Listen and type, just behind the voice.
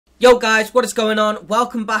Yo guys, what is going on?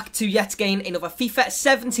 Welcome back to yet again another FIFA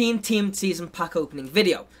 17 Team Season Pack opening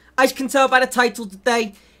video. As you can tell by the title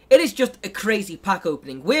today, it is just a crazy pack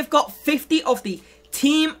opening. We've got 50 of the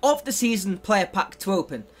Team of the Season player pack to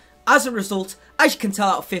open. As a result, as you can tell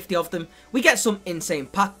out of 50 of them, we get some insane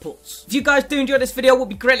pack pulls. If you guys do enjoy this video, it would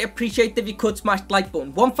be greatly appreciated if you could smash the like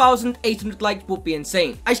button. 1,800 likes would be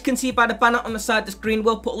insane. As you can see by the banner on the side of the screen,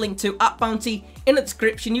 we'll put a link to @bounty in the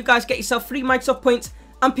description. You guys get yourself free Microsoft points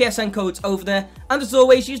and PSN codes over there, and as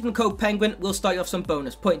always, using the code Penguin will start you off some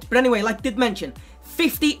bonus points. But anyway, like I did mention,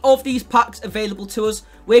 50 of these packs available to us.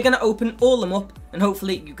 We're going to open all of them up and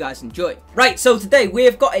hopefully you guys enjoy. Right, so today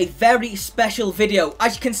we've got a very special video,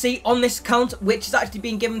 as you can see on this account, which is actually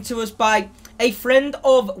being given to us by a friend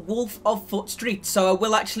of Wolf of Foot Street. So I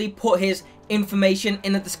will actually put his information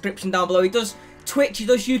in the description down below. He does Twitch, he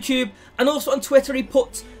does YouTube, and also on Twitter he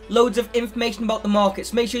puts loads of information about the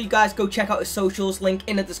markets. Make sure you guys go check out his socials, link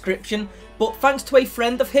in the description. But thanks to a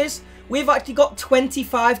friend of his, we've actually got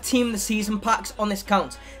 25 Team of the Season packs on this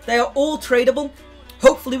account. They are all tradable.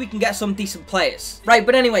 Hopefully we can get some decent players. Right,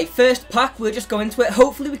 but anyway, first pack, we'll just go into it.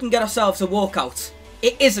 Hopefully we can get ourselves a walkout.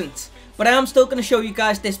 It isn't, but I am still going to show you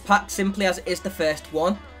guys this pack simply as it is the first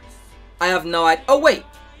one. I have no idea. Oh wait,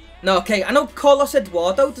 no, okay, I know Carlos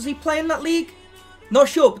Eduardo, does he play in that league? Not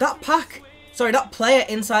sure, but that pack, sorry, that player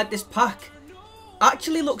inside this pack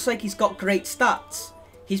actually looks like he's got great stats.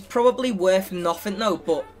 He's probably worth nothing though,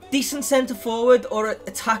 but decent centre forward or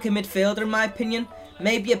attacker midfielder in my opinion.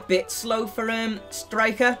 Maybe a bit slow for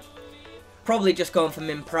striker. Probably just going for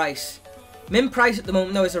min price. Min price at the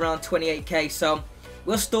moment though is around 28k, so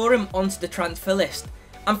we'll store him onto the transfer list.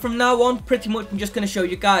 And from now on, pretty much I'm just going to show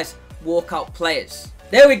you guys walkout players.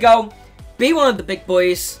 There we go. Be one of the big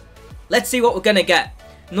boys. Let's see what we're going to get.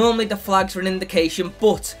 Normally the flags are an indication,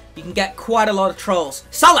 but you can get quite a lot of trolls.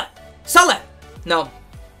 Salah! Salah! No.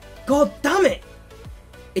 God damn it!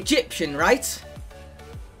 Egyptian, right?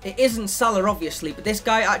 It isn't Salah obviously, but this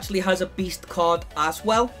guy actually has a beast card as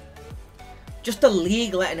well. Just the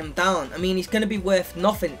league letting him down. I mean, he's going to be worth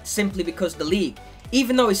nothing simply because of the league.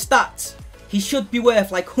 Even though his stats, he should be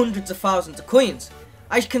worth like hundreds of thousands of coins.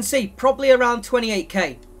 As you can see, probably around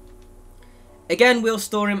 28k. Again, we'll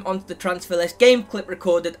store him onto the transfer list. Game clip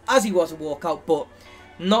recorded as he was a walkout, but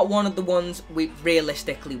not one of the ones we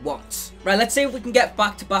realistically want. Right, let's see if we can get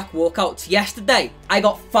back-to-back walkouts. Yesterday, I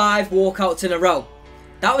got 5 walkouts in a row.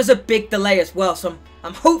 That was a big delay as well, so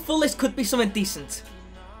I'm hopeful this could be something decent.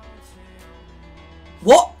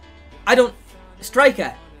 What? I don't...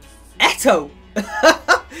 Striker. Eto'o.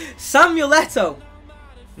 Samuel Eto'o.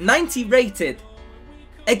 90 rated.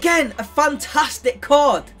 Again, a fantastic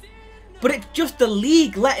card. But it's just the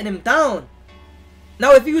league letting him down.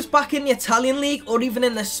 Now, if he was back in the Italian league or even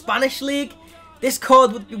in the Spanish league, this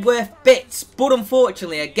card would be worth bits. But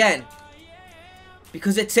unfortunately, again,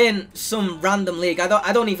 because it's in some random league,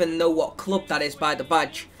 I don't even know what club that is by the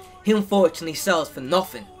badge, he unfortunately sells for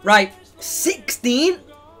nothing. Right, 16?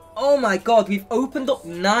 Oh my god, we've opened up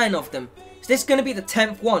 9 of them. Is this going to be the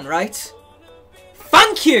 10th one, right?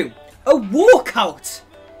 Thank you! A walkout!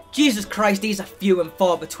 Jesus Christ, these are few and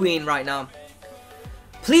far between right now.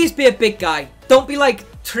 Please be a big guy. Don't be like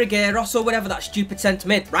Trigueros or whatever that stupid centre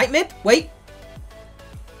mid. Right mid? Wait.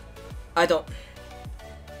 I don't...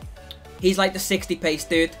 He's like the 60 pace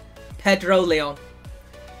dude. Pedro Leon.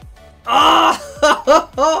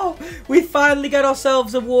 Oh! We finally get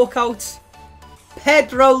ourselves a walkout.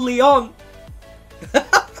 Pedro Leon.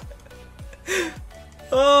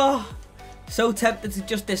 Oh, so tempted to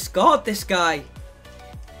just discard this guy.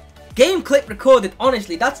 Game clip recorded.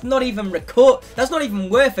 Honestly, that's not even that's not even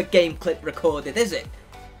worth a game clip recorded, is it?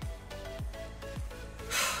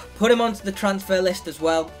 Put him onto the transfer list as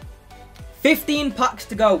well. 15 packs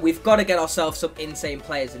to go. We've got to get ourselves some insane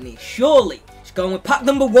players in these. Surely. Just going with pack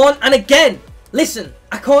number 1. And again, listen,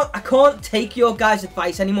 I can't take your guys'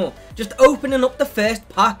 advice anymore. Just opening up the first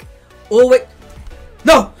pack. Oh wait.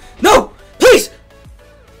 No! No! Please!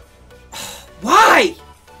 Why?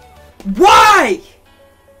 Why?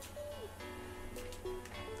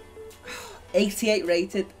 88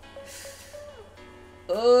 rated.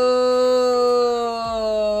 Oh.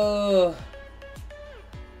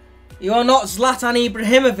 You're not Zlatan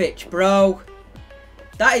Ibrahimovic, bro.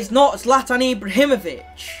 That is not Zlatan Ibrahimovic.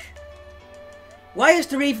 Why is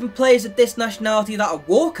there even players of this nationality that are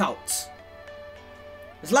walkouts?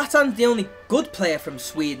 Zlatan's the only good player from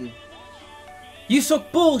Sweden. You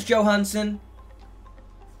suck balls, Johansson.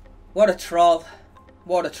 What a troll.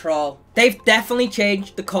 What a troll. They've definitely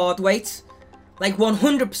changed the card weight. Like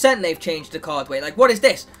 100% they've changed the card weight. Like, what is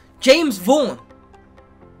this? James Vaughan.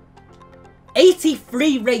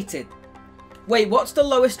 83 rated. Wait, what's the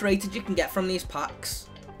lowest rated you can get from these packs?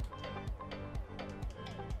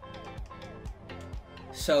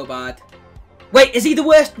 So bad. Wait, is he the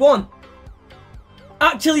worst one?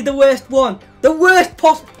 Actually the worst one. The worst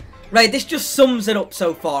possible. Right, this just sums it up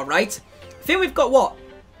so far, right? I think we've got, what,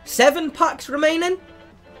 7 packs remaining?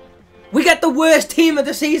 We get the worst team of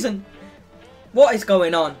the season. What is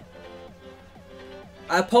going on?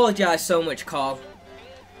 I apologise so much, Carl.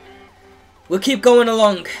 We'll keep going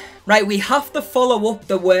along. Right, we have to follow up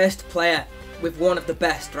the worst player with one of the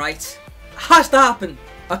best, right? Has to happen.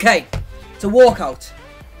 Okay, it's a walkout.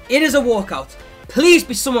 It is a walkout. Please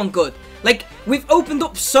be someone good. Like, we've opened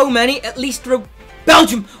up so many, at least through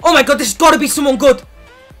Belgium. Oh my god, this has got to be someone good.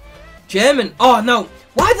 German. Oh no.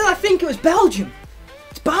 Why did I think it was Belgium?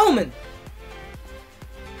 It's Bauman.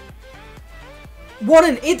 What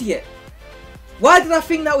an idiot. Why did I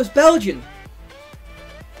think that was Belgian?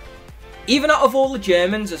 Even out of all the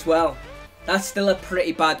Germans as well. That's still a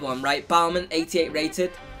pretty bad one, right? Bauman, 88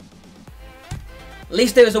 rated. At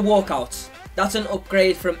least there was a walkout. That's an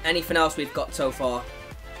upgrade from anything else we've got so far.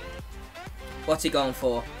 What's he going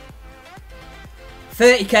for?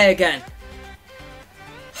 30k again.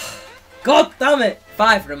 God damn it.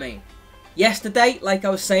 5 remain. Yesterday, like I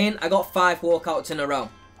was saying, I got 5 walkouts in a row.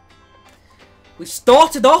 We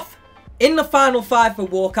started off in the final 5 for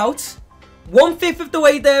walkouts. 1/5 of the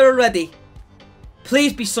way there already.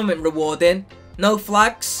 Please be something rewarding. No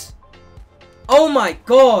flags. Oh my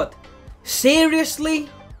god. Seriously?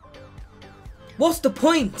 What's the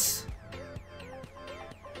point?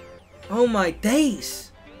 Oh my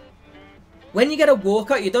days. When you get a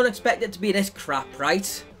walkout, you don't expect it to be this crap,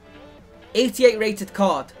 right? 88 rated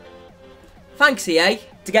card. Thanks, EA.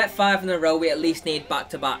 To get 5 in a row, we at least need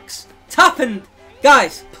back-to-backs. It's happened!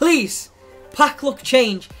 Guys, please. Pack luck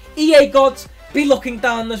change. EA gods, be looking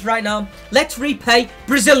down on us right now. Let's repay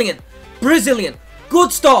Brazilian. Brazilian.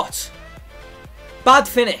 Good start. Bad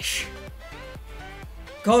finish.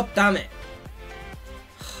 God damn it.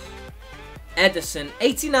 Edison.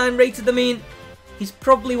 89 rated. I mean, he's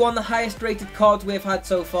probably one of the highest rated cards we've had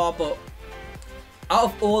so far, but out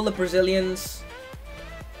of all the Brazilians,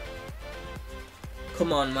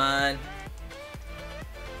 come on, man.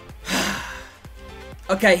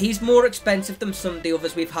 Okay, he's more expensive than some of the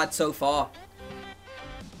others we've had so far.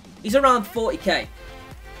 He's around 40k.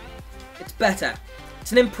 It's better.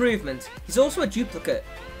 It's an improvement. He's also a duplicate.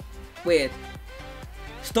 Weird.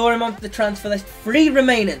 Store him onto the transfer list. 3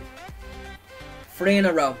 remaining. 3 in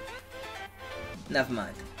a row. Never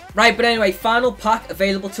mind. Right, but anyway, final pack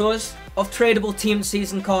available to us of tradable team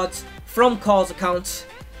season cards from Carl's account.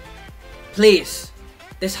 Please.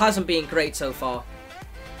 This hasn't been great so far.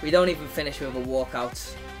 We don't even finish with a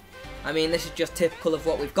walkout. I mean, this is just typical of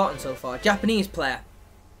what we've gotten so far. Japanese player.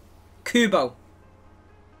 Kubo.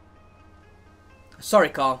 Sorry,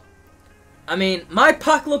 Carl. I mean, my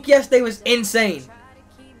pack luck yesterday was insane.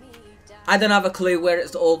 I don't have a clue where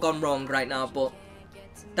it's all gone wrong right now, but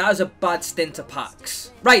that was a bad stint of packs.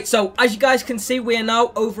 Right, so as you guys can see, we are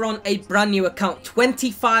now over on a brand new account.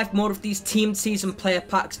 25 more of these team season player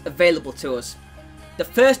packs available to us. The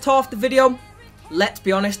first half of the video, let's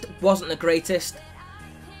be honest, wasn't the greatest.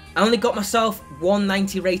 I only got myself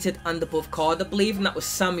 190 rated and above card, I believe, and that was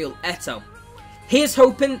Samuel Eto'o. Here's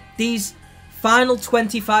hoping these final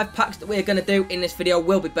 25 packs that we're going to do in this video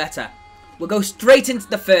will be better. We'll go straight into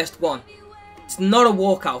the first one. It's not a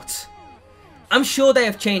walkout. I'm sure they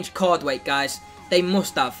have changed card weight, guys. They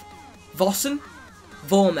must have. Vossen?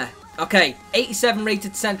 Vormer. Okay, 87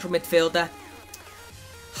 rated central midfielder.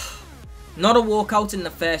 Not a walkout in the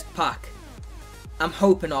first pack. I'm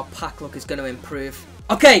hoping our pack luck is going to improve.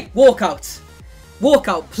 Okay, walkout.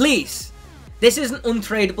 Walkout, please. This is an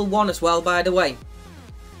untradeable one as well, by the way.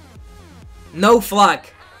 No flag.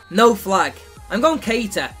 No flag. I'm going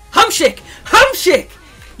Keita. Hamsik! Hamsik!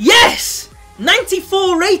 Yes!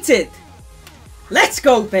 94 rated. Let's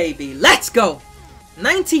go, baby. Let's go.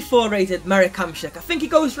 94 rated Marek Hamsik. I think he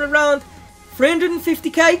goes for around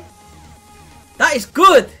 350k. That is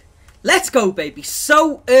good. Let's go, baby.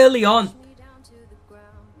 So early on.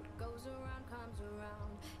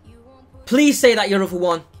 Please say that your other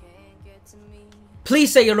one.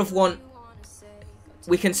 Please say your other one.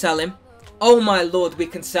 We can sell him. Oh my lord, we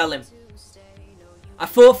can sell him. I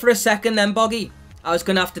thought for a second then, Boggy, I was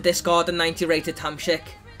going to have to discard a 90 rated Hamsik.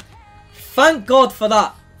 Thank God for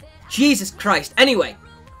that. Jesus Christ. Anyway,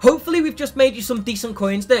 hopefully we've just made you some decent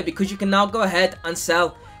coins there, because you can now go ahead and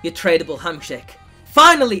sell your tradable Hamsik.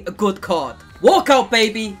 Finally, a good card. Walk out,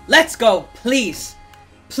 baby. Let's go. Please.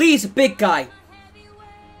 Please, big guy.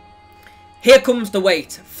 Here comes the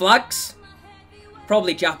wait. Flags.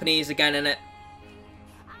 Probably Japanese again, innit?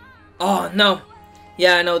 Oh, no.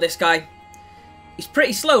 Yeah, I know this guy. He's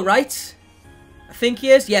pretty slow, right? I think he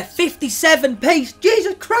is. Yeah, 57 pace.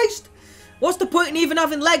 Jesus Christ. What's the point in even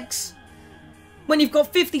having legs when you've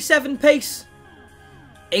got 57 pace?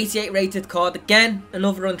 88 rated card. Again,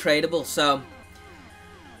 another untradeable. So,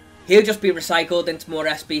 he'll just be recycled into more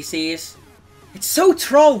SBCs. It's so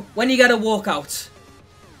troll when you get a walkout.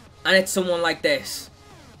 And it's someone like this.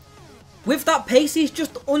 With that pace, he's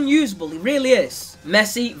just unusable. He really is.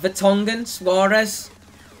 Messi, Vertonghen, Suarez.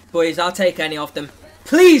 Boys, I'll take any of them.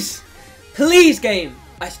 Please! Please, game!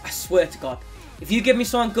 I swear to God. If you give me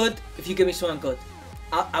someone good,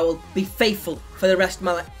 I will be faithful for the rest of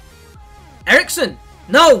my life. Ericsson!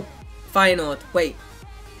 No! Feyenoord. Wait.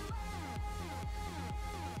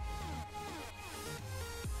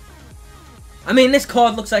 I mean, this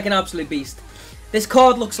card looks like an absolute beast. This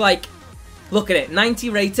card looks like... Look at it.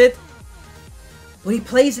 90 rated. But he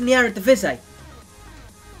plays in the Eredivisie.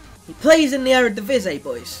 He plays in the Eredivisie,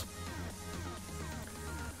 boys.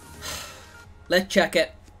 Let's check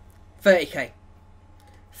it. 30k.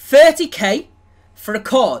 30k for a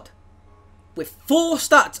card with 4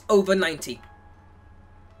 stats over 90.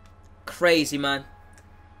 Crazy, man.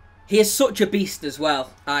 He is such a beast as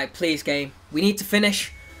well. Alright, please, game. We need to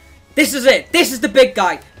finish. This is it. This is the big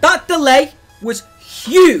guy. That delay was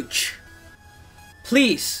huge.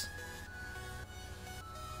 Please.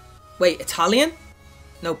 Wait, Italian?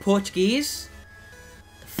 No, Portuguese?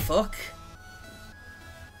 The fuck?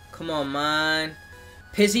 Come on, man.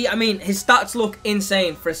 Pizzi, I mean, his stats look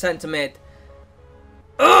insane for a centre mid.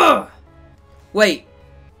 Ugh! Wait.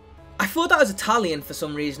 I thought that was Italian for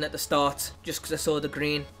some reason at the start. Just because I saw the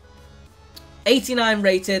green. 89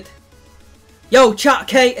 rated. Yo, chat,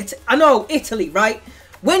 okay? I know, Italy, right?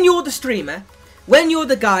 When you're the streamer, when you're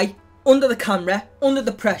the guy under the camera, under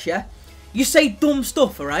the pressure, you say dumb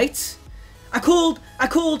stuff, alright? I called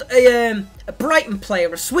a Brighton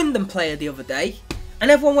player a Swindon player the other day, and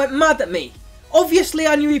everyone went mad at me. Obviously,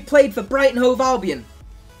 I knew he played for Brighton Hove Albion.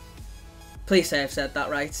 Please say I've said that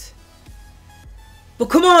right. But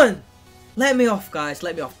come on! Let me off, guys,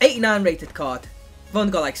 let me off. 89 rated card. I've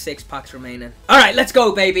only got like 6 packs remaining. Alright, let's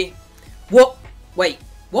go, baby. What? Wait,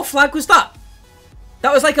 what flag was that?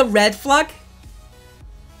 That was like a red flag?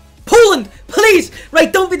 Poland! Please!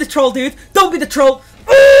 Right, don't be the troll, dude. Don't be the troll.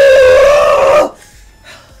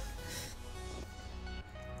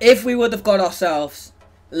 If we would have got ourselves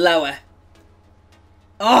lower.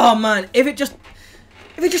 Oh, man. If it just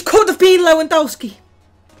could have been Lewandowski.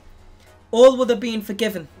 All would have been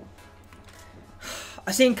forgiven.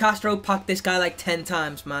 I seen Castro pack this guy like 10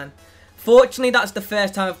 times, man. Fortunately, that's the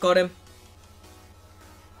first time I've got him.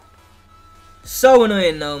 So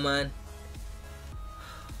annoying though, man.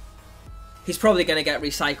 He's probably going to get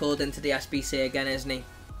recycled into the SBC again, isn't he?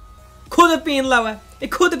 Could have been lower.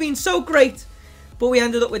 It could have been so great. But we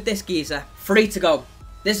ended up with this geezer. 3 to go.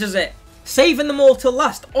 This is it. Saving them all till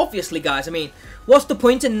last. Obviously, guys. I mean, what's the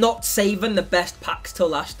point in not saving the best packs till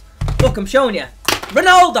last? Look, I'm showing you.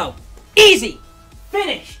 Ronaldo. Easy.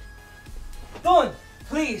 Finished. Done.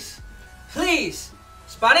 Please. Please.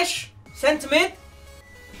 Spanish. Centre mid.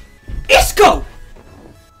 Isco!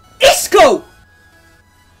 Isco!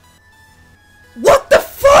 What the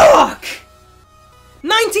fuck?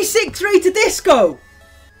 96 rated Isco!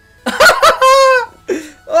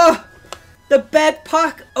 Oh, the bed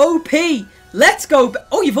pack OP. Let's go.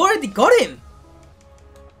 Oh, you've already got him.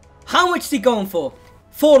 How much is he going for?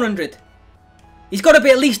 400. He's got to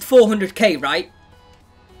be at least 400k, right?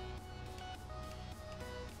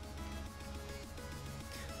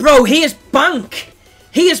 Bro, he is bank.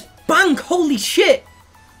 He is bank. Holy shit.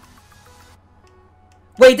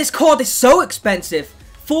 Wait, this card is so expensive.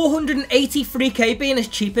 483k being his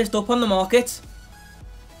cheapest up on the market.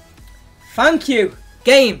 Thank you.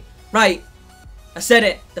 Game. Right. I said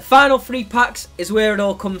it. The final 3 packs is where it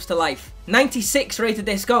all comes to life. 96 rated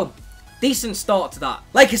Isco. Decent start to that.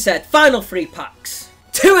 Like I said, final 3 packs.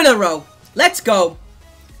 2 in a row. Let's go.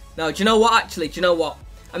 Now, do you know what actually? Do you know what?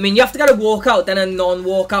 I mean, you have to get a walkout, then a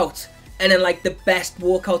non-walkout. And then like the best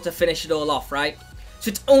walkout to finish it all off, right? So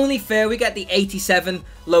it's only fair we get the 87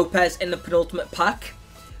 Lopez in the penultimate pack.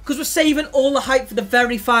 Because we're saving all the hype for the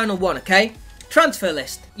very final one, okay? Transfer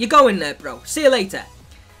list. You go in there, bro. See you later.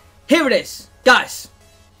 Here it is. Guys.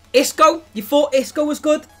 Isco. You thought Isco was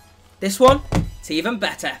good? This one, it's even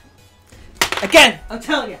better. Again, I'm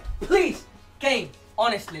telling you. Please. Game.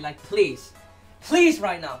 Honestly, like, please. Please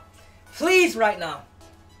right now. Please right now.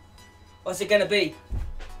 What's it going to be?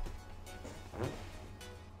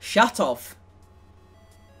 Shatov.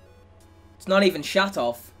 It's not even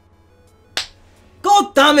Shatov.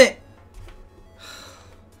 God damn it!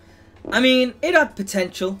 I mean, it had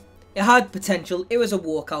potential. It had potential. It was a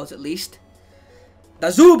walkout at least.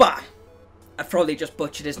 Dazuba! I probably just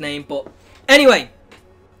butchered his name, but anyway.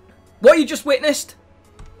 What you just witnessed?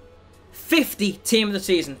 50 Team of the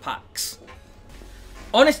Season packs.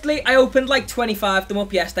 Honestly, I opened like 25 of them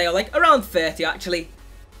up yesterday, or like around 30 actually.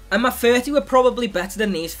 And my 30 were probably better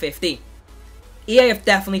than these 50. EA have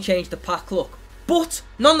definitely changed the pack look. But,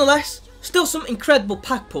 nonetheless, still some incredible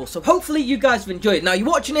pack pulls. So hopefully you guys have enjoyed. Now, you're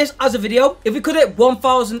watching this as a video. If we could hit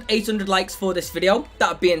 1,800 likes for this video, that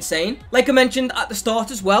would be insane. Like I mentioned at the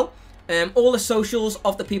start as well, all the socials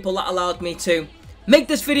of the people that allowed me to make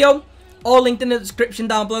this video, all linked in the description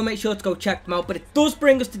down below. Make sure to go check them out. But it does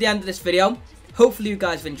bring us to the end of this video. Hopefully you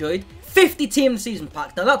guys have enjoyed. 50 Team of the Season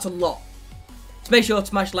packs. Now that's a lot. So make sure to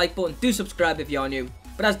smash the like button. Do subscribe if you are new.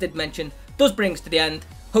 But as I did mention, does bring us to the end.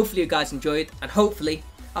 Hopefully you guys enjoyed. And hopefully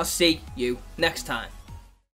I'll see you next time.